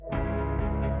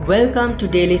Welcome to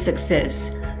Daily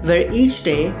Success, where each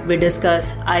day we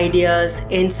discuss ideas,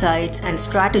 insights, and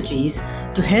strategies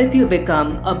to help you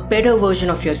become a better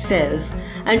version of yourself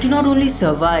and to not only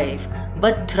survive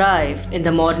but thrive in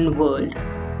the modern world.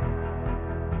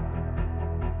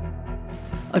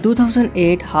 A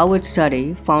 2008 Harvard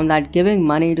study found that giving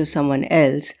money to someone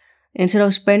else instead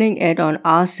of spending it on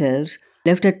ourselves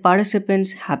lifted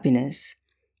participants' happiness.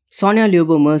 Sonja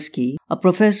Lyubomirsky, a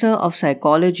professor of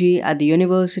psychology at the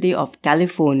University of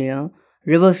California,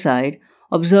 Riverside,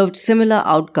 observed similar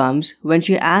outcomes when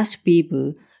she asked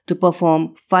people to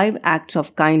perform 5 acts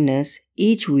of kindness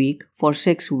each week for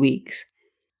 6 weeks.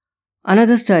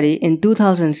 Another study in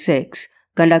 2006,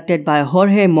 conducted by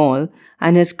Jorge Moll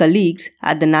and his colleagues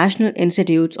at the National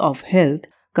Institutes of Health,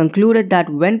 concluded that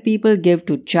when people give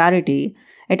to charity,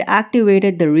 it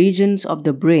activated the regions of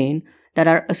the brain that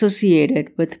are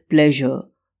associated with pleasure,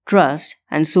 trust,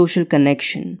 and social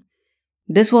connection.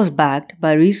 This was backed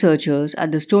by researchers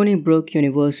at the Stony Brook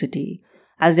University,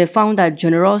 as they found that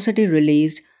generosity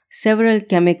released several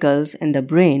chemicals in the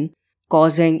brain,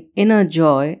 causing inner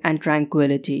joy and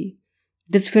tranquility.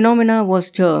 This phenomena was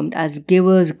termed as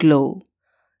giver's glow.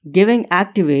 Giving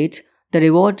activates the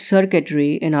reward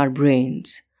circuitry in our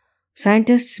brains.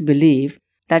 Scientists believe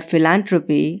that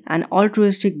philanthropy and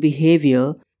altruistic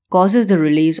behavior causes the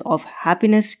release of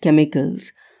happiness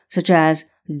chemicals such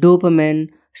as dopamine,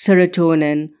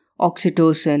 serotonin,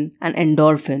 oxytocin, and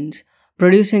endorphins,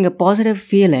 producing a positive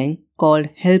feeling called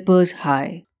helper's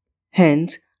high.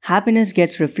 Hence, happiness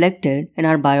gets reflected in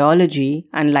our biology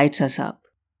and lights us up.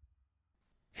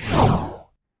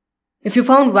 If you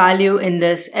found value in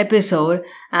this episode,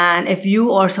 and if you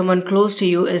or someone close to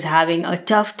you is having a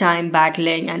tough time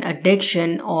battling an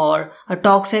addiction or a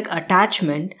toxic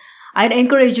attachment, I'd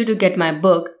encourage you to get my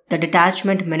book, The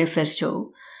Detachment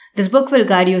Manifesto. This book will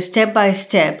guide you step by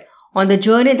step on the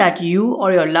journey that you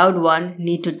or your loved one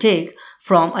need to take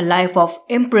from a life of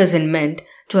imprisonment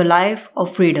to a life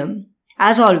of freedom.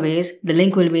 As always, the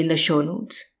link will be in the show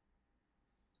notes.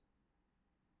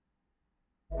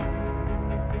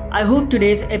 I hope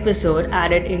today's episode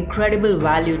added incredible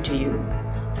value to you.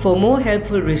 For more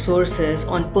helpful resources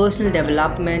on personal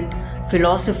development,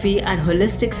 philosophy, and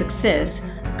holistic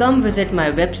success, come visit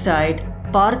my website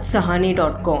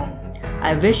parthsahani.com.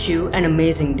 I wish you an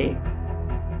amazing day.